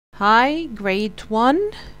Hi grade 1.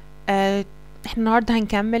 احنا النهاردة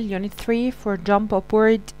هنكمل unit 3 for jump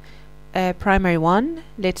upward primary 1.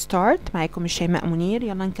 let's start. معاكم شيماء منير.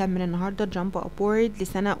 يلا نكمل النهاردة jump upward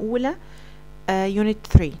لسنة أولى unit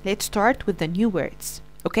 3. let's start with the new words.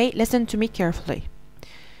 Okay, listen to me carefully.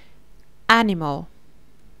 Animal,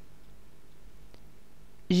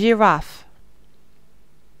 giraffe,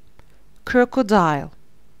 crocodile,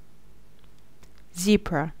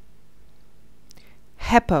 zebra,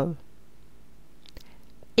 hippo,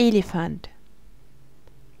 elephant,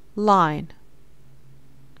 lion,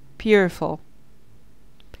 beautiful,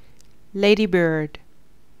 ladybird,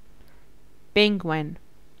 penguin,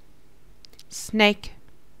 snake,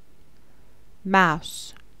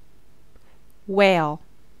 mouse, whale,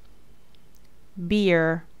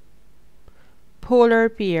 bear, polar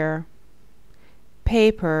bear,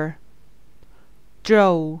 paper,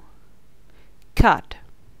 draw, cut.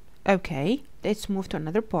 Okay, let's move to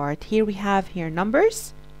another part. Here we have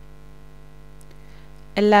numbers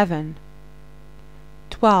 11,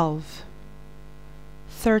 12,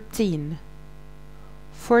 13,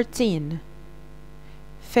 14,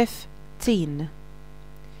 15,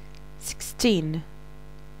 16,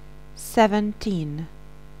 17,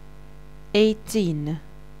 18,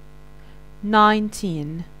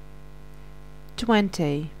 19,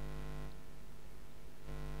 20.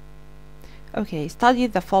 Okay, study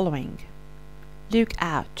the following. Look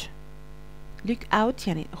out. Look out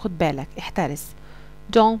يعني خد بالك، احترس.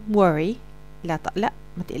 Don't worry. لا تقلق،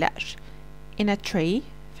 ما تقلقش. In a tree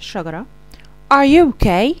في الشجرة. Are you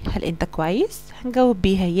okay؟ هل انت كويس؟ هنجاوب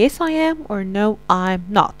بيها yes I am or no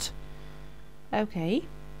I'm not. Okay.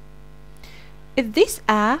 Is this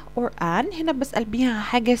a or an؟ هنا بسأل بيها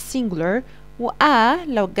حاجة singular، و a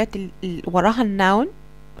لو جت وراها النون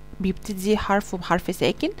بيبتدي حرف بحرف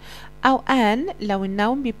ساكن، او ان لو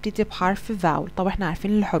النون بيبتدي بحرف فاول. طب احنا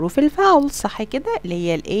عارفين الحروف الفاول صح كده، اللي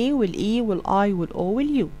هي الاي والاي والاي والاو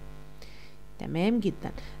واليو. تمام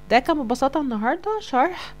جدا. ده كان ببساطه النهارده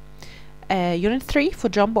شرح unit 3 for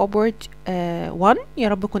jump upward 1. يا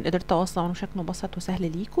رب اكون قدرت اوصل بشكل مبسط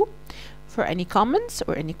وسهل ليكم. For any comments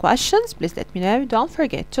or any questions, please let me know. Don't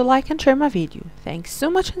forget to like and share my video. Thanks so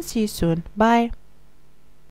much and see you soon. Bye.